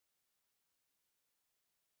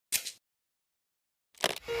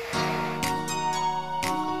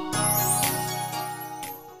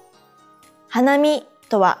花見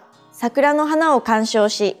とは桜の花を鑑賞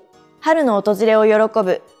し、春の訪れを喜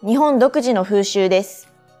ぶ日本独自の風習です。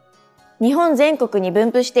日本全国に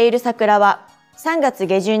分布している桜は3月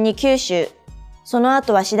下旬に九州、その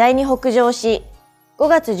後は次第に北上し、5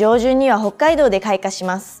月上旬には北海道で開花し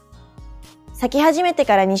ます。咲き始めて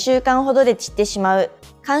から2週間ほどで散ってしまう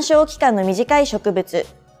観賞期間の短い植物。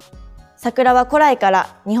桜は古来から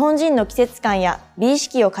日本人の季節感や美意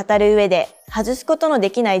識を語る上で外すことの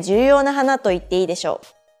できない重要な花と言っていいでしょう。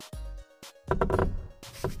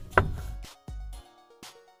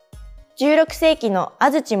16世紀の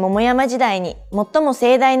安土桃山時代に最も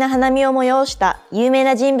盛大な花見を催した有名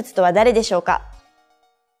な人物とは誰でしょうか？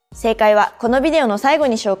正解はこのビデオの最後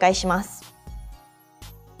に紹介します。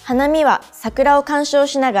花見は桜を鑑賞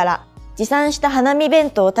しながら持参した花見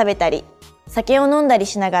弁当を食べたり、酒を飲んだり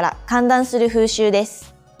しながら歓談する風習で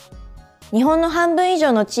す。日本の半分以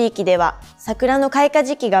上の地域では桜の開花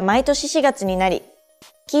時期が毎年4月になり、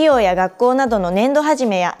企業や学校などの年度始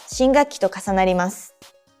めや新学期と重なります。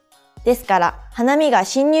ですから、花見が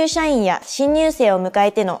新入社員や新入生を迎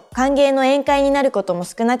えての歓迎の宴会になることも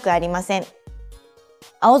少なくありません。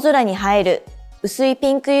青空に映える薄い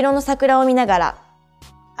ピンク色の桜を見ながら、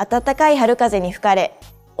暖かい春風に吹かれ、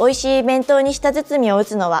美味しい弁当に舌包みを打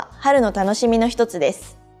つのは春の楽しみの一つで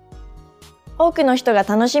す。多くの人が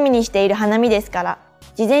楽しみにしている花見ですから、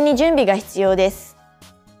事前に準備が必要です。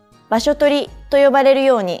場所取りと呼ばれる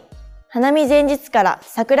ように、花見前日から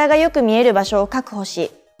桜がよく見える場所を確保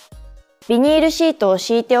し、ビニールシートを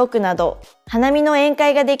敷いておくなど、花見の宴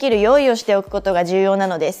会ができる用意をしておくことが重要な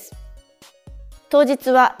のです。当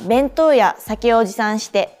日は弁当や酒を持参し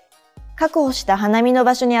て、確保した花見の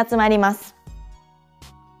場所に集まります。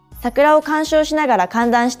桜を鑑賞しながら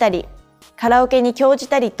歓談したり、カラオケに興じ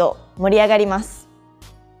たりと盛り上がります。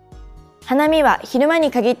花見は昼間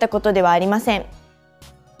に限ったことではありません。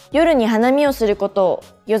夜に花見をすることを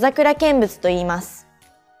夜桜見物と言います。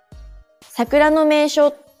桜の名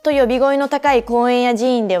所と呼び声の高い公園や寺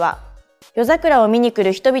院では、夜桜を見に来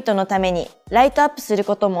る人々のためにライトアップする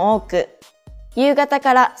ことも多く、夕方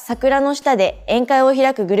から桜の下で宴会を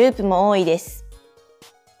開くグループも多いです。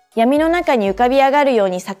闇の中に浮かび上がるよう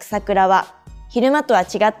に咲く桜は、昼間とは違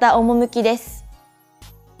った趣です。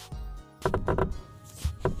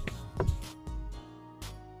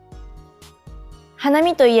花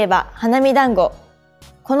見といえば花見団子。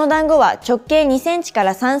この団子は直径2センチか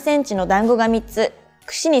ら3センチの団子が3つ、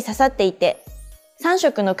串に刺さっていて、3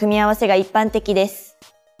色の組み合わせが一般的です。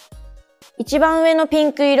一番上のピ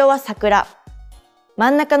ンク色は桜、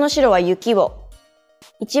真ん中の白は雪を、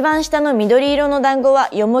一番下の緑色の団子は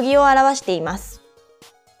よもぎを表しています。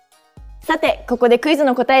さて、ここでクイズ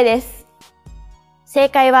の答えです。正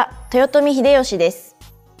解は豊臣秀吉です。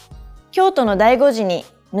京都の醍醐寺に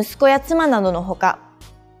息子や妻などのほか、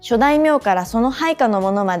諸大名からその配下の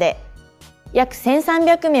者まで、約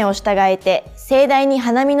1300名を従えて盛大に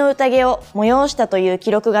花見の宴を催したという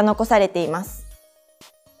記録が残されています。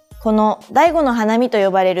この醍醐の花見と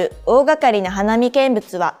呼ばれる大掛かりな花見見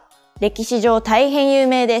物は、歴史上大変有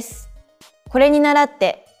名です。これに倣っ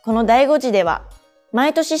て、この醍醐寺では、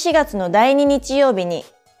毎年4月の第2日曜日に、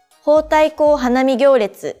包帯講花見行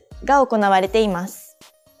列が行われています。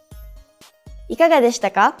いかがでした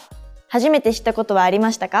か？初めて知ったことはあり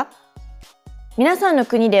ましたか？皆さんの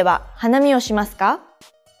国では花見をしますか？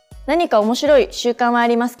何か面白い習慣はあ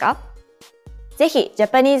りますか？ぜひ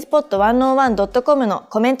japanesepod101.com の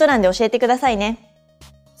コメント欄で教えてくださいね。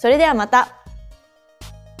それではまた。